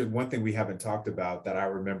 Tricia, one thing we haven't talked about that I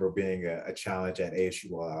remember being a challenge at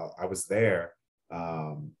ASU while I was there,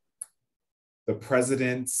 the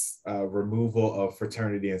president's removal of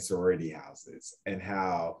fraternity and sorority houses, and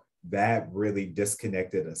how that really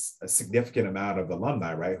disconnected a significant amount of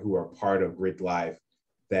alumni, right, who are part of Greek life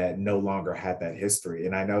that no longer had that history.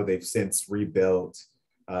 And I know they've since rebuilt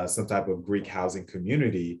some type of Greek housing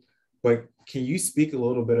community, but can you speak a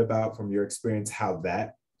little bit about, from your experience, how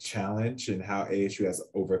that challenge and how ASU has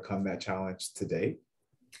overcome that challenge to date?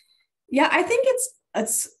 Yeah, I think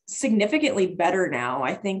it's significantly better now.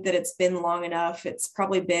 I think that it's been long enough. It's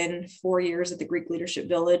probably been 4 years that the Greek Leadership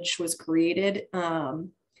Village was created.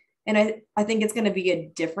 And I think it's going to be a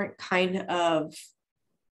different kind of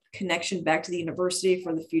connection back to the university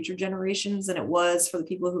for the future generations than it was for the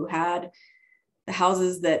people who had the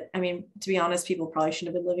houses that, to be honest, people probably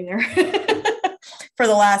shouldn't have been living there for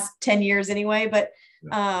the last 10 years anyway. But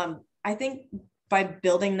I think by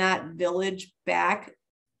building that village back,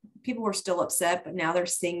 people were still upset, but now they're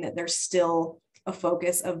seeing that there's still a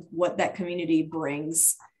focus of what that community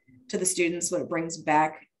brings to the students, what it brings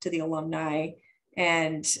back to the alumni.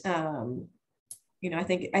 And, I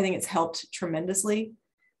think it's helped tremendously,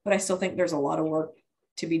 but I still think there's a lot of work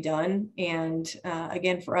to be done. And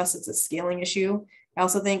again, for us, it's a scaling issue. I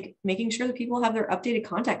also think making sure that people have their updated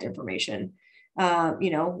contact information.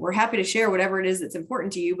 We're happy to share whatever it is that's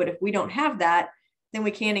important to you, but if we don't have that, then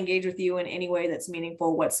we can't engage with you in any way that's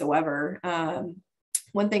meaningful whatsoever.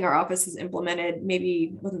 One thing our office has implemented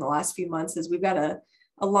maybe within the last few months is we've got a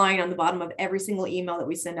line on the bottom of every single email that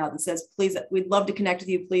we send out that says, please, we'd love to connect with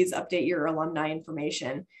you. Please update your alumni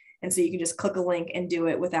information. And so you can just click a link and do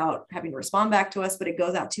it without having to respond back to us, but it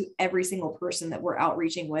goes out to every single person that we're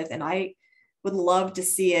outreaching with. And I would love to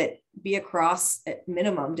see it be across at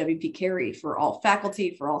minimum WP Carey for all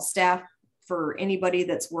faculty, for all staff, for anybody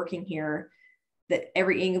that's working here, that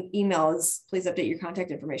every email is, please update your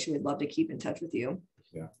contact information. We'd love to keep in touch with you.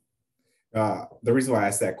 Yeah. The reason why I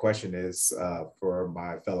asked that question is for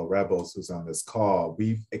my fellow rebels who's on this call,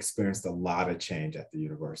 we've experienced a lot of change at the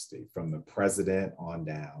university from the president on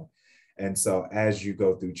down. And so as you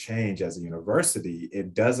go through change as a university,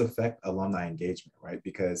 it does affect alumni engagement, right?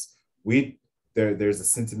 Because there's a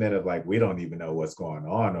sentiment of like, we don't even know what's going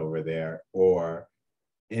on over there. Or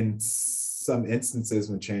in some instances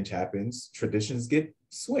when change happens, traditions get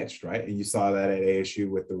switched, right? And you saw that at ASU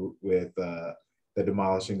with the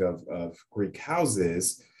demolishing of Greek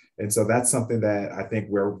houses. And so that's something that I think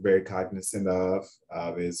we're very cognizant of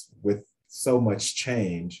is with so much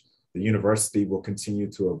change, the university will continue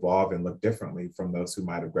to evolve and look differently from those who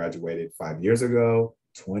might have graduated 5 years ago,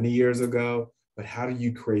 20 years ago. But how do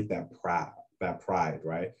you create that pride,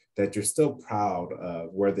 right? That you're still proud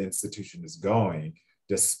of where the institution is going,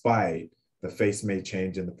 despite the face may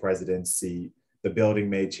change in the president's seat, the building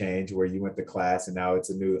may change where you went to class and now it's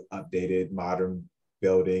a new updated modern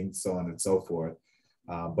building, so on and so forth.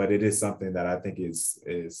 But it is something that I think it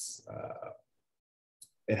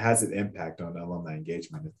has an impact on alumni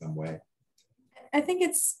engagement in some way. I think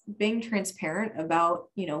it's being transparent about,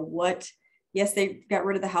 yes, they got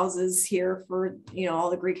rid of the houses here for, all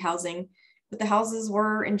the Greek housing, but the houses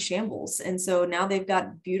were in shambles. And so now they've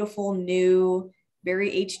got beautiful, new,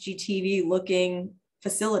 very HGTV looking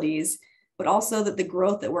facilities, but also that the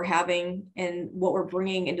growth that we're having and what we're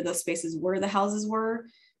bringing into those spaces where the houses were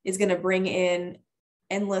is going to bring in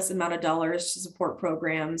endless amount of dollars to support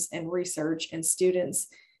programs and research and students.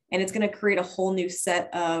 And it's going to create a whole new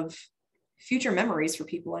set of future memories for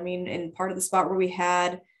people. I mean, in part of the spot where we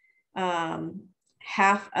had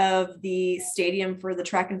half of the stadium for the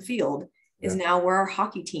track and field is now where our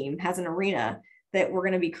hockey team has an arena, that we're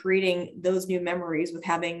going to be creating those new memories with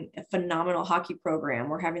having a phenomenal hockey program.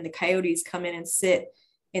 We're having the Coyotes come in and sit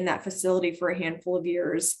in that facility for a handful of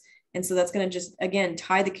years. And so that's going to just, again,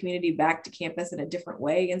 tie the community back to campus in a different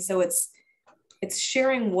way. And so it's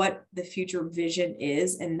sharing what the future vision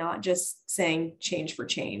is and not just saying change for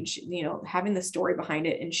change, having the story behind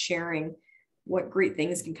it and sharing what great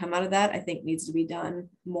things can come out of that, I think needs to be done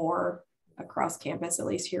more across campus, at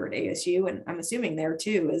least here at ASU. And I'm assuming there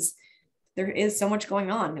too, is there is so much going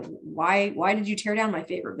on. Why did you tear down my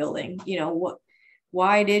favorite building?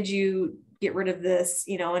 Why did you get rid of this?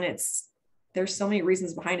 And there's so many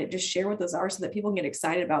reasons behind it. Just share what those are so that people can get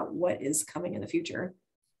excited about what is coming in the future.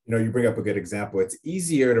 You bring up a good example. It's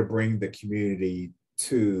easier to bring the community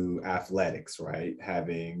to athletics, right?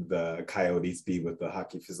 Having the Coyotes be with the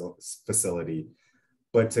hockey facility.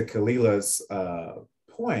 But to Khalila's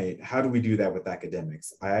point, how do we do that with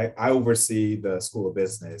academics? I oversee the School of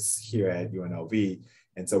Business here at UNLV.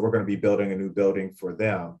 And so we're going to be building a new building for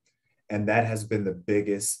them. And that has been the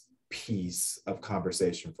biggest piece of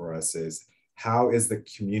conversation for us is how is the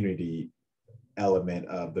community element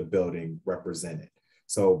of the building represented?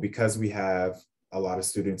 So because we have a lot of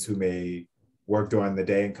students who may work during the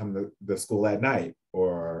day and come to the school at night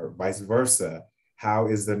or vice versa, how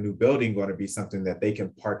is the new building going to be something that they can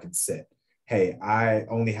park and sit? Hey, I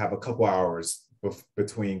only have a couple hours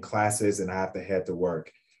between classes and I have to head to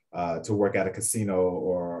work at a casino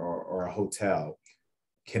or a hotel.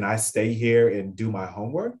 Can I stay here and do my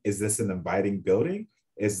homework? Is this an inviting building?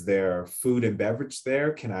 Is there food and beverage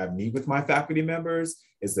there? Can I meet with my faculty members?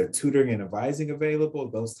 Is there tutoring and advising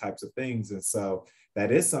available? Those types of things. And so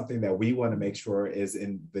that is something that we want to make sure is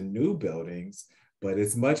in the new buildings, but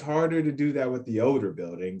it's much harder to do that with the older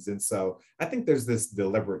buildings. And so I think there's this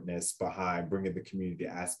deliberateness behind bringing the community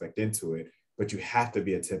aspect into it, but you have to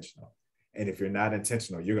be intentional. And if you're not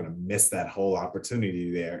intentional, you're going to miss that whole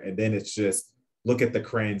opportunity there. And then it's just, look at the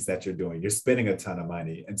cranes that you're doing. You're spending a ton of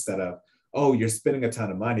money instead of, oh, you're spending a ton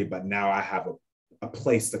of money, but now I have a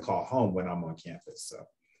place to call home when I'm on campus. So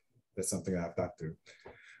that's something that I've thought through.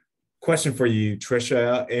 Question for you,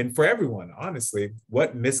 Trisha, and for everyone, honestly,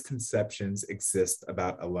 what misconceptions exist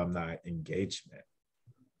about alumni engagement?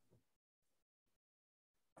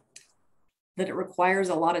 That it requires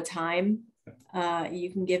a lot of time. You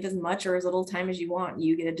can give as much or as little time as you want.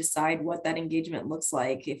 You get to decide what that engagement looks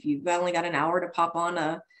like. If you've only got an hour to pop on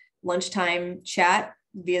a lunchtime chat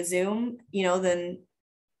via Zoom, then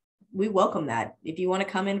we welcome that. If you want to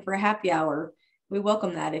come in for a happy hour, we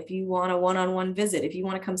welcome that. If you want a one-on-one visit, if you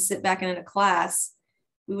want to come sit back in a class,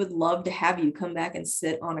 we would love to have you come back and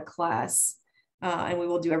sit on a class, and we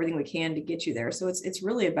will do everything we can to get you there. So it's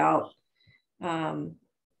really about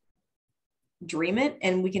dream it,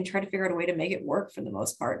 and we can try to figure out a way to make it work for the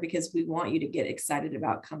most part, because we want you to get excited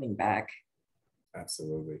about coming back.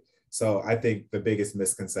 Absolutely. So I think the biggest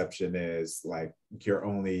misconception is like, you're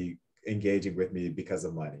only engaging with me because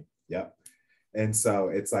of money. Yep. And so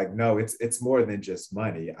it's like, no, it's more than just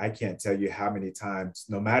money. I can't tell you how many times,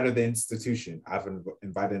 no matter the institution, I've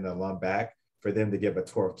invited an alum back for them to give a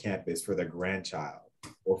tour of campus for their grandchild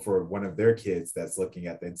or for one of their kids that's looking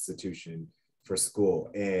at the institution for school.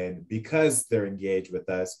 And because they're engaged with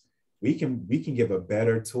us, we can give a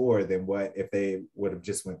better tour than what if they would have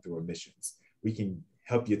just went through admissions. We can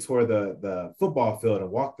help you tour the football field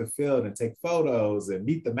and walk the field and take photos and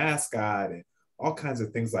meet the mascot and all kinds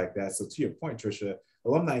of things like that. So to your point, Trisha,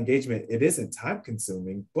 alumni engagement, it isn't time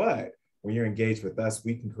consuming, but when you're engaged with us,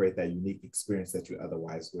 we can create that unique experience that you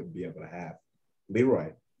otherwise wouldn't be able to have.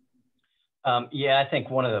 Leroy. Yeah, I think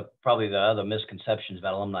one of probably the other misconceptions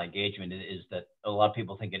about alumni engagement is that a lot of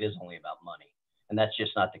people think it is only about money, and that's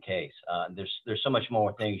just not the case. There's so much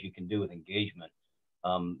more things you can do with engagement,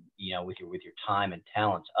 with your time and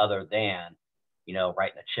talents other than,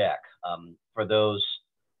 writing a check. For those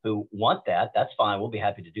who want that, that's fine. We'll be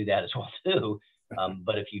happy to do that as well too.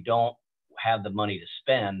 But if you don't have the money to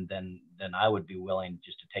spend, then I would be willing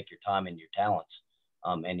just to take your time and your talents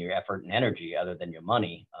and your effort and energy other than your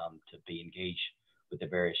money to be engaged with the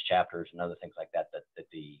various chapters and other things like that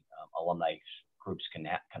the alumni groups can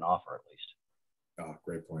offer at least. Oh,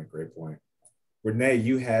 great point. Great point. Renee,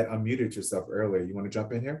 you had unmuted yourself earlier. You want to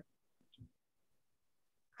jump in here?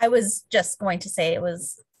 I was just going to say it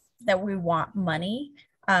was that we want money,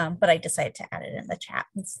 but I decided to add it in the chat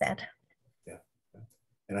instead. Yeah.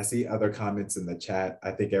 And I see other comments in the chat.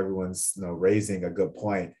 I think everyone's raising a good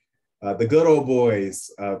point. The good old boys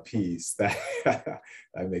piece, that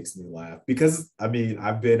makes me laugh, because I've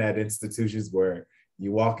been at institutions where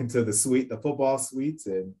you walk into the suite, the football suites,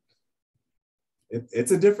 and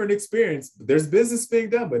it's a different experience. There's business being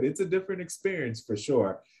done, but it's a different experience for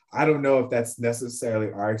sure. I don't know if that's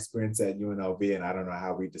necessarily our experience at UNLV, and I don't know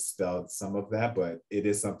how we dispelled some of that, but it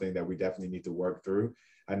is something that we definitely need to work through.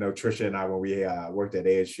 I know Trisha and I, when we worked at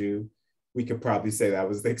ASU, we could probably say that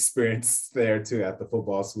was the experience there too, at the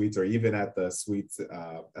football suites, or even at the suites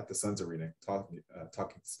at the Suns Arena, talking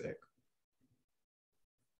stick.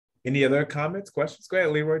 Any other comments, questions? Go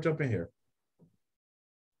ahead, Leroy, jump in here.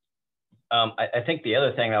 I think the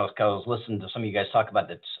other thing I was listening to some of you guys talk about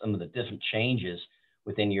some of the different changes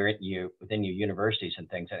within your universities and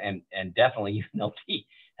things, and definitely UNLV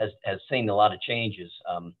has seen a lot of changes.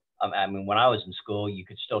 When I was in school, you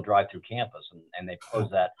could still drive through campus, and they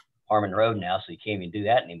closed that Harmon Road now, so you can't even do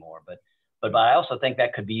that anymore. But I also think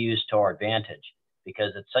that could be used to our advantage,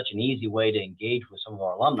 because it's such an easy way to engage with some of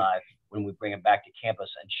our alumni when we bring them back to campus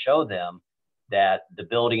and show them that the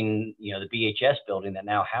building, the BHS building that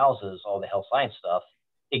now houses all the health science stuff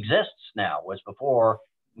exists now, whereas before,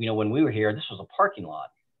 when we were here, this was a parking lot.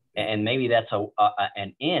 And maybe that's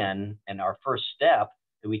an in, and our first step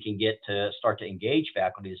that we can get to start to engage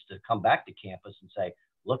faculty is to come back to campus and say,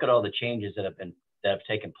 look at all the changes that have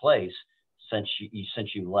taken place since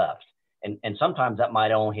you left. And sometimes that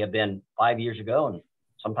might only have been 5 years ago, and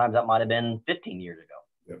sometimes that might have been 15 years ago.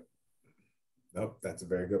 Yep. Nope, that's a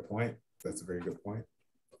very good point. That's a very good point.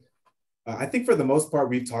 I think for the most part,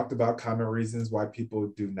 we've talked about common reasons why people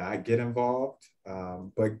do not get involved,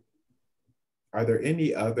 but are there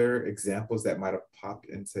any other examples that might have popped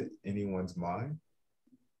into anyone's mind?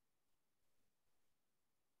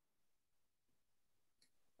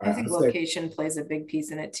 I think location plays a big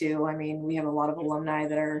piece in it too. We have a lot of alumni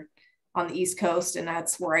that are on the East Coast, and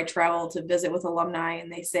that's where I travel to visit with alumni,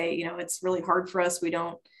 and they say, it's really hard for us.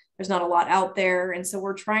 There's not a lot out there. And so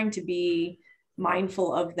we're trying to be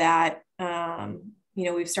mindful of that.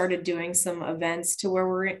 We've started doing some events to where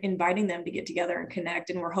we're inviting them to get together and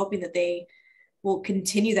connect. And we're hoping that they will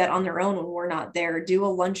continue that on their own when we're not there. Do a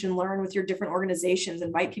lunch and learn with your different organizations,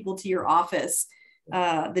 invite people to your office,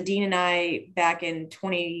 The dean and I back in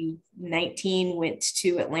 2019 went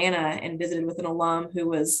to Atlanta and visited with an alum who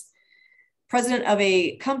was president of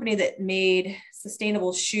a company that made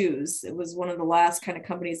sustainable shoes. It was one of the last kind of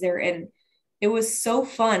companies there. And it was so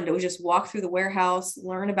fun to just walk through the warehouse,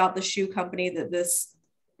 learn about the shoe company that this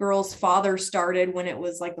girl's father started when it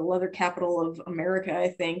was like the leather capital of America, I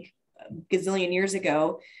think, a gazillion years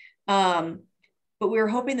ago. But we were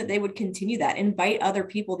hoping that they would continue that, invite other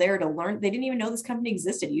people there to learn. They didn't even know this company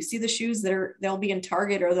existed. You see the shoes they'll be in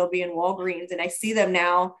Target or they'll be in Walgreens, and I see them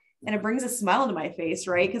now and it brings a smile to my face,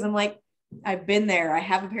 right? Because I'm like, I've been there. I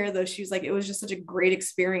have a pair of those shoes. Like, it was just such a great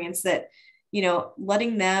experience that, you know,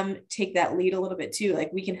 letting them take that lead a little bit too.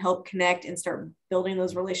 Like, we can help connect and start building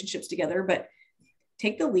those relationships together, but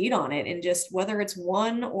take the lead on it. And just, whether it's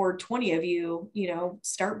 1 or 20 of you, you know,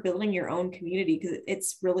 start building your own community, because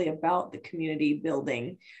it's really about the community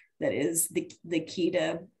building that is the key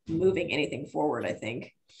to moving anything forward, I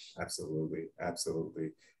think. Absolutely.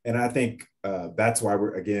 Absolutely. And I think that's why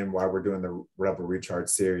we're doing the Rebel Recharge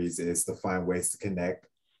series, is to find ways to connect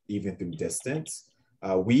even through distance.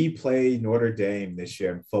 We play Notre Dame this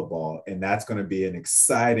year in football, and that's going to be an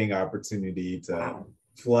exciting opportunity to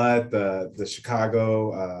flood the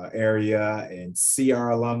Chicago area and see our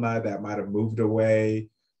alumni that might have moved away,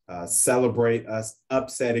 celebrate us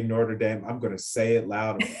upsetting Notre Dame. I'm going to say it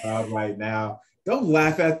loud and proud right now. Don't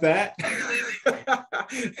laugh at that.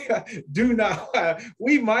 Do not.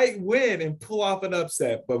 We might win and pull off an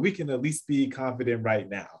upset, but we can at least be confident right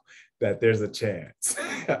now that there's a chance.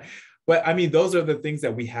 But I mean, those are the things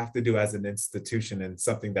that we have to do as an institution, and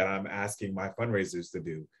something that I'm asking my fundraisers to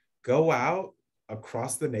do. Go out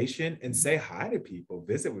across the nation and say hi to people,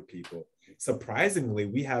 visit with people. Surprisingly,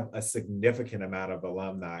 we have a significant amount of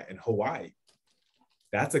alumni in Hawaii.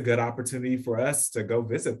 That's a good opportunity for us to go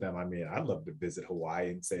visit them. I mean, I'd love to visit Hawaii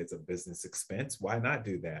and say it's a business expense. Why not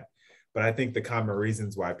do that? But I think the common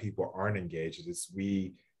reasons why people aren't engaged is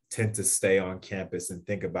we tend to stay on campus and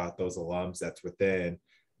think about those alums that's within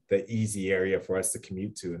the easy area for us to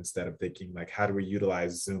commute to, instead of thinking like, how do we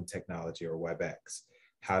utilize Zoom technology or WebEx?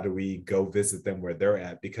 How do we go visit them where they're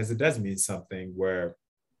at? Because it does mean something where,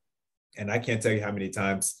 and I can't tell you how many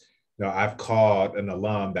times, you know, I've called an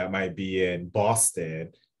alum that might be in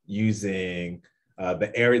Boston using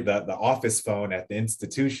the office phone at the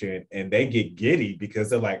institution, and they get giddy because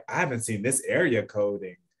they're like, I haven't seen this area code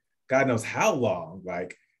in God knows how long.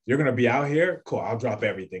 Like, you're going to be out here? Cool. I'll drop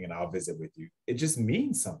everything and I'll visit with you. It just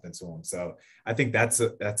means something to them. So I think that's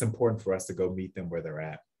important for us to go meet them where they're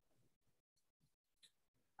at.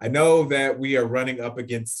 I know that we are running up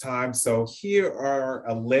against time. So here are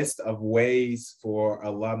a list of ways for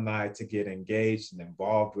alumni to get engaged and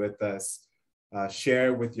involved with us. Share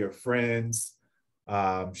it with your friends,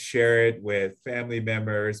 share it with family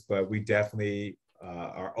members, but we definitely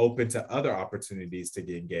are open to other opportunities to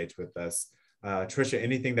get engaged with us. Trisha,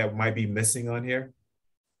 anything that might be missing on here?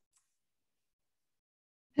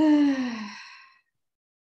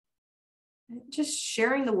 Just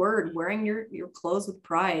sharing the word, wearing your clothes with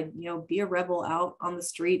pride, you know, be a rebel out on the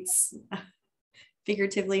streets,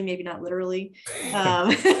 figuratively, maybe not literally.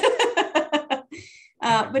 But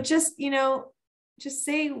just, you know, just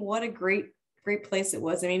say what a great place it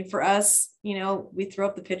was. I mean, for us, you know, we throw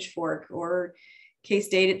up the pitchfork, or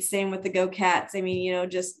K-State, it's same with the Go Cats. I mean, you know,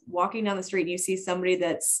 just walking down the street and you see somebody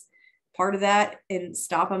that's part of that, and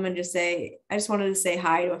stop them and just say, I just wanted to say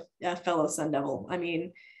hi to a fellow Sun Devil. I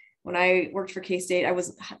mean, when I worked for K-State, I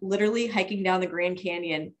was literally hiking down the Grand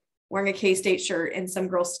Canyon wearing a K-State shirt, and some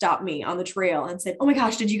girl stopped me on the trail and said, oh my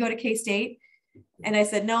gosh, did you go to K-State? And I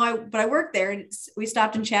said, no, but I worked there. And we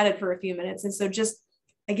stopped and chatted for a few minutes. And so just,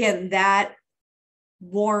 again, that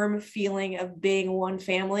warm feeling of being one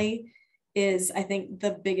family is, I think,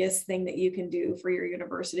 the biggest thing that you can do for your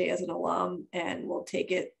university as an alum, and will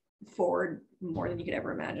take it forward more than you could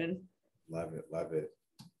ever imagine. Love it, love it.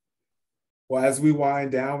 Well, as we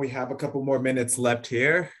wind down, we have a couple more minutes left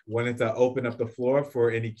here. Wanted to open up the floor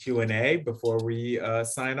for any Q&A before we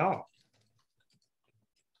sign off.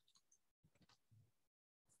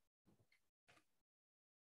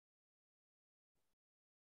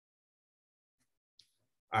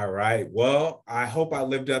 All right. Well, I hope I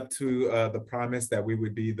lived up to the promise that we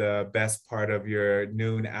would be the best part of your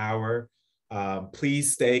noon hour.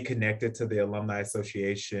 Please stay connected to the Alumni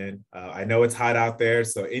Association. I know it's hot out there,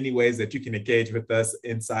 so any ways that you can engage with us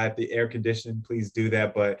inside the air condition, please do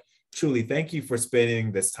that. But truly, thank you for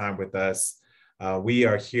spending this time with us. We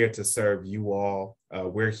are here to serve you all.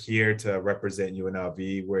 We're here to represent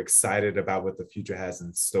UNLV. We're excited about what the future has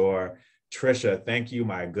in store. Trisha, thank you,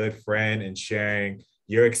 my good friend, in sharing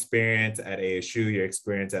your experience at ASU, your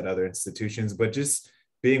experience at other institutions, but just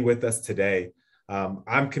being with us today.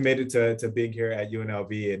 I'm committed to being here at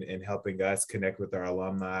UNLV and helping us connect with our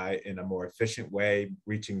alumni in a more efficient way,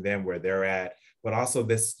 reaching them where they're at, but also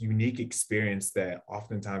this unique experience that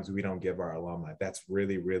oftentimes we don't give our alumni. That's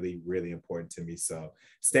really, really, really important to me. So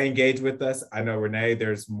stay engaged with us. I know Renee,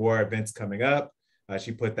 there's more events coming up.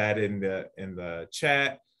 She put that in the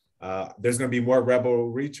chat. There's going to be more Rebel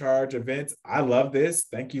Recharge events. I love this.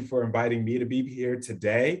 Thank you for inviting me to be here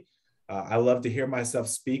today. I love to hear myself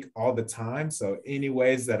speak all the time. So any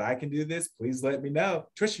ways that I can do this, please let me know.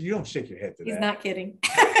 Trisha, you don't shake your head to that. He's not kidding.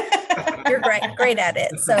 You're great at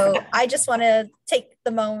it. So I just want to take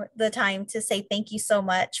the time to say thank you so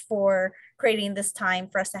much for creating this time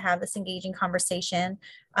for us to have this engaging conversation.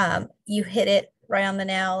 You hit it right on the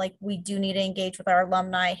nail. Like, we do need to engage with our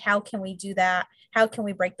alumni. How can we do that? How can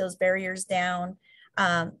we break those barriers down?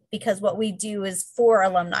 Because what we do is for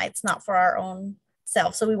alumni. It's not for our own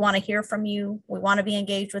self. So we want to hear from you. We want to be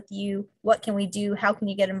engaged with you. What can we do? How can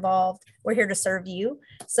you get involved? We're here to serve you.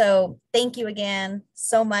 So thank you again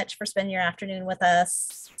so much for spending your afternoon with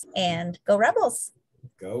us, and go Rebels.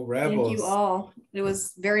 Go Rebels. Thank you all. It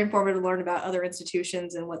was very informative to learn about other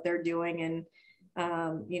institutions and what they're doing. And,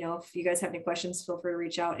 if you guys have any questions, feel free to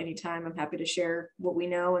reach out anytime. I'm happy to share what we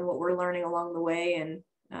know and what we're learning along the way,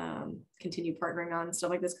 and continue partnering on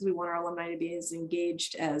stuff like this, because we want our alumni to be as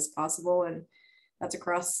engaged as possible. And that's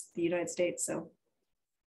across the United States. So.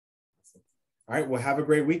 All right. Well, have a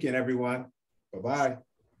great weekend, everyone. Bye-bye.